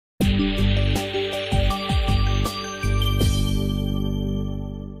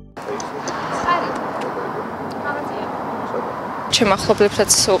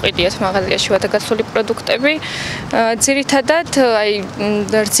შემახლობლებსაც უყიდიათ მაღაზიაში ვადაგასული პროდუქტები. ძირითადად აი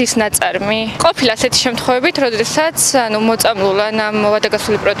რძის ნაწარმი. ყოფილა ასეთი შემთხვევებით, როდესაც მოწამლულ ან ამ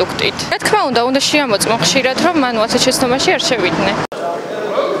ვადაგასული პროდუქტით. რა თქმა უნდა შეამოწმო ხშირად, რომ მან ასეთ შეცდომაში არ შევიდნენ.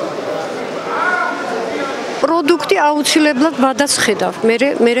 პროდუქტი აუცილებლად ვადას ხედავ.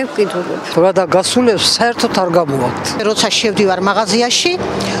 მე ვყიდულობ. ვადაგასულებს საერთოდ არ გამოვაქვთ. როცა შევდივარ მაღაზიაში,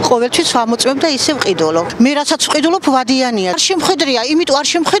 ყოველთვის ვამოწმებ და ისე ვყიდულობ. მე რასაც ვყიდულობ ვადიანია. არ შემხედრია, იმიტომ არ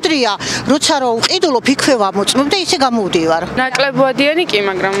შემხედრია, როცა რო ვყიდულობ, იქვე ვამოწმებ და ისე გამოვდივარ. ნაკლებ ვადიანი კი,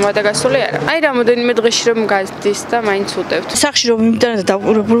 მაგრამ ვადაგასული არა. აი რამოდენიმე დღეში რომ გადის და მაინც უდევთ. სახში რომ მიმიტანე და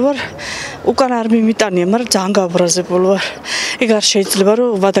დავყურებული ვარ, უკან არ მიმიტანია, მაგრამ ძალიან გააბრაზებული ვარ. ეგ არ შეიძლება რომ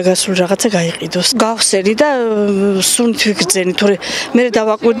ვადაგასული რაღაცა გაიყიდოს. გავხსენი და სუნით ვიგრძენი, თორე მე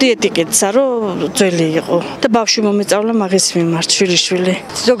დავაკვირდი ეტიკეტსა, რომ ძველი იყო და ბავშვი მომეწავლა მაგის მიმართ, შვილიშვილი.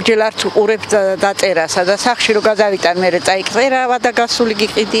 ზოგჯერ არ უყურებ დაწერასა და სახში რომ გადავიტან მე წაიწერა ვადაგასული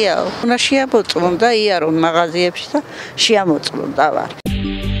გიყიდიაო. უნდა შეამოწმონ და იარონ მაღაზიებში და შეამოწმონ და ვარ.